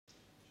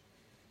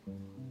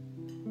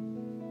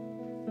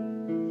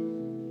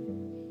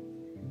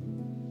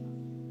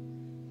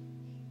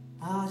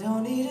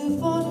need a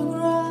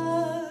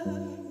photograph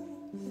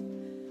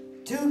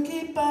to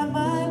keep by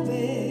my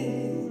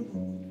bed.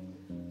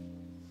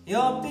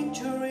 Your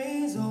picture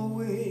is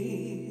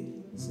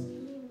always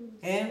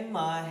in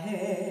my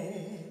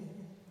head.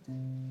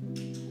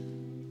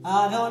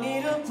 I don't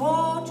need a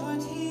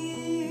portrait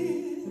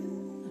here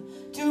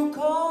to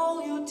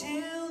call you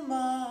till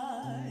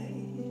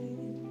mine,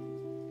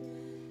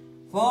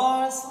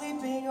 for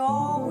sleeping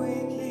or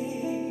waking,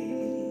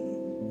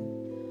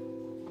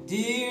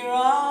 dear,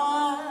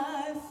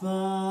 I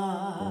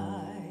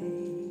find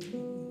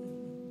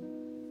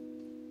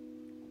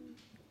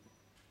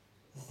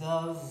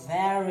the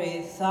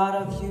very thought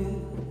of you,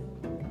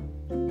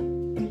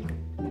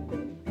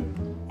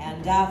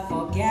 and I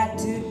forget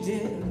to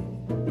do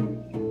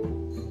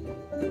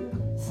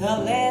the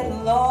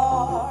little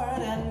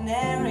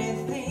ordinary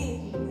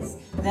things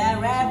that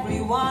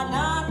everyone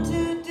ought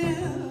to do.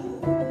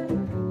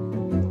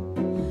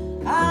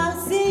 I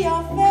see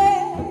your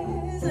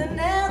face in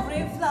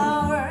every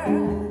flower,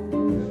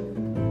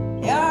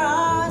 your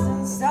eyes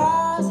and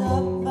stars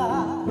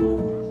above,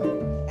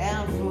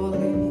 and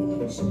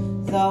foolish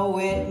though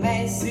it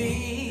may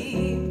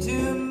seem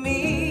to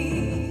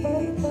me,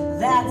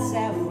 that's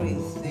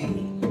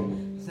everything,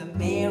 the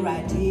mere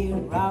idea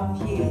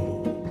of you,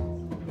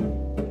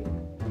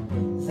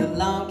 the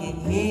longing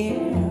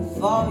here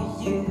for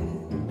you.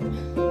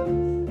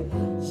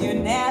 You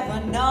never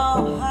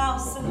know how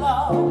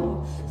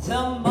slow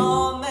the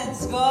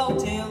moments go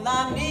till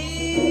I'm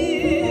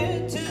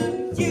near to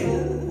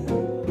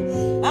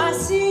you. I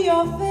see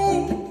your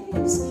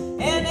face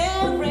in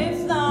every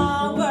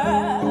flower,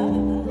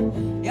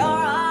 your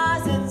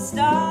eyes and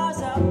stars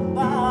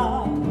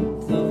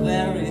above, the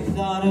very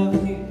thought of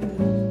you,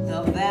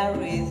 the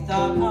very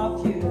thought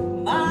of you,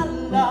 my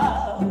love.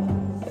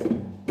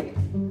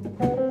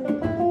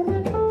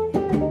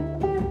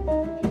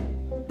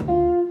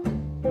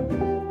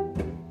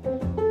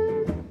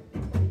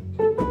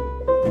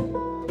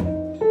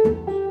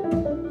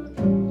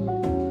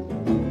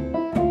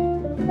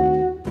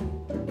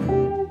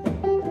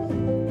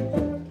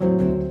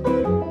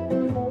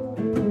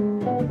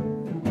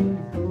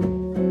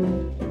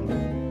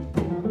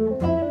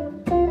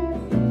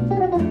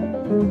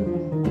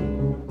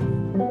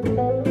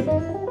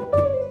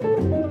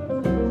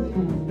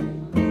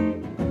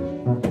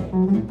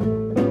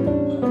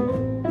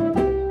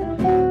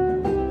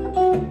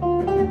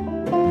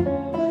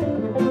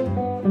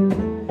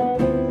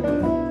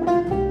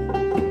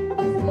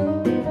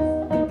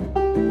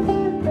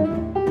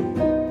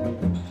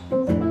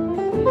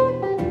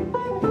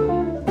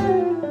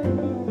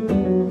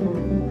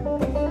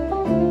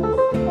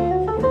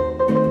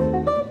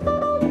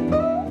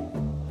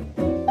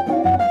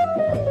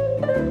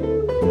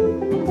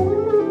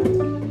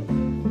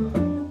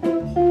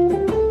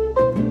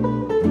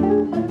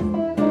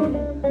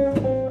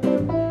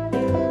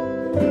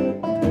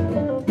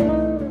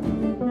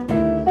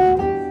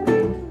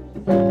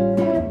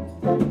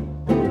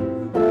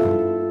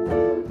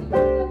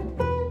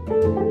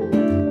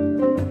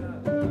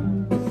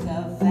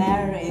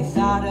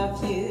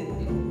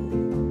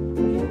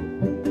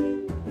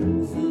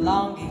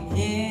 Longing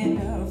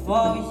here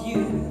for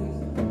you.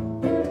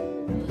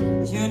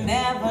 You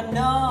never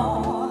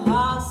know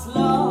how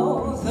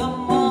slow the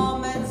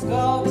moments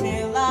go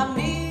till I'm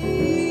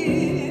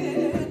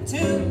near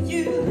to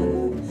you.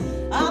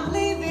 I'm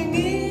living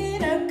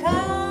in a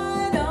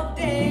kind of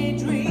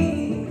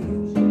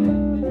daydream.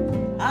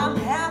 I'm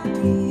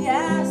happy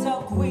as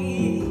a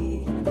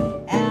queen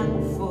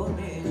and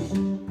foolish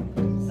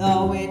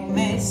though it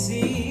may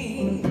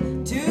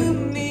seem to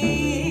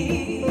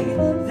me,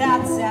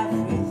 that's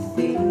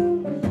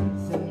everything,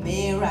 the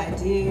mere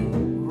idea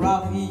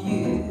of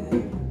you,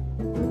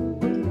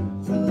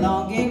 the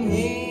longing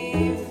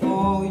here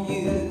for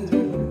you.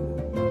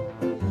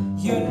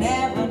 You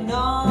never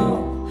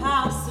know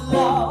how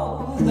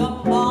slow the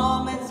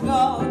moments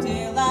go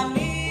till I'm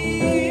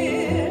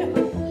near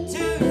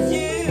to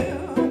you.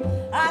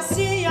 I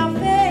see your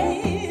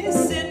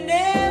face in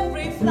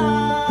every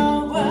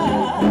flower,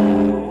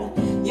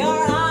 your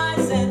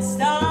eyes and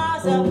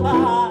stars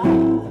above,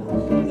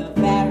 the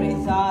very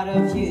thought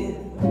of you,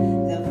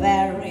 the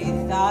very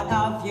thought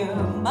of you,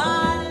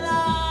 my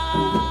love,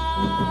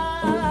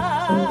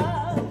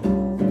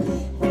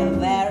 the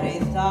very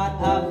thought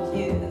of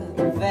you,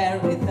 the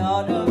very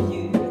thought of you.